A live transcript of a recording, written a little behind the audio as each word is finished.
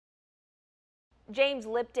James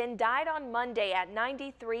Lipton died on Monday at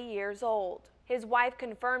 93 years old. His wife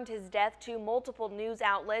confirmed his death to multiple news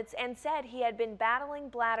outlets and said he had been battling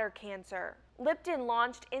bladder cancer. Lipton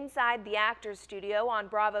launched Inside the Actors Studio on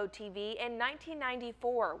Bravo TV in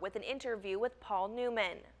 1994 with an interview with Paul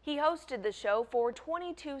Newman. He hosted the show for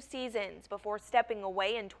 22 seasons before stepping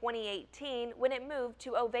away in 2018 when it moved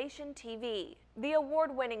to Ovation TV. The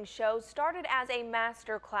award-winning show started as a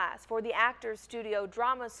master class for the Actors Studio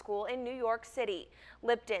Drama School in New York City.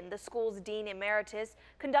 Lipton, the school's dean emeritus,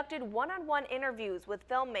 conducted one-on-one interviews with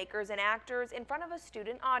filmmakers and actors in front of a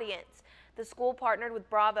student audience. The school partnered with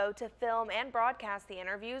Bravo to film and broadcast the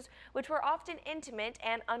interviews, which were often intimate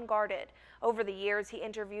and unguarded. Over the years, he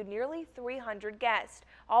interviewed nearly 300 guests,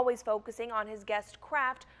 always focusing on his guest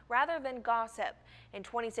craft rather than gossip. In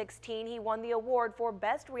 2016, he won the award for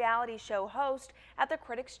Best Reality Show Host at the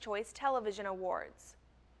Critics' Choice Television Awards.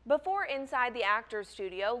 Before Inside the Actors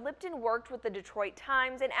Studio, Lipton worked with the Detroit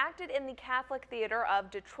Times and acted in the Catholic Theater of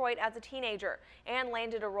Detroit as a teenager and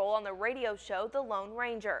landed a role on the radio show The Lone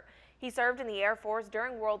Ranger. He served in the Air Force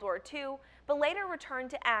during World War II, but later returned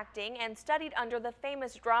to acting and studied under the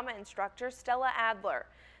famous drama instructor Stella Adler.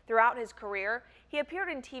 Throughout his career, he appeared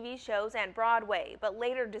in TV shows and Broadway, but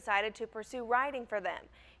later decided to pursue writing for them.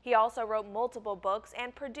 He also wrote multiple books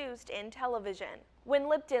and produced in television. When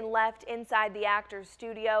Lipton left Inside the Actors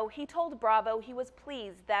Studio, he told Bravo he was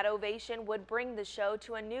pleased that Ovation would bring the show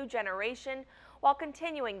to a new generation while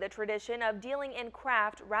continuing the tradition of dealing in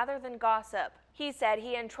craft rather than gossip. He said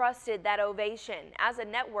he entrusted that Ovation, as a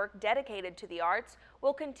network dedicated to the arts,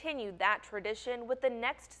 will continue that tradition with the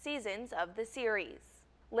next seasons of the series.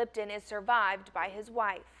 Lipton is survived by his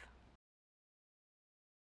wife.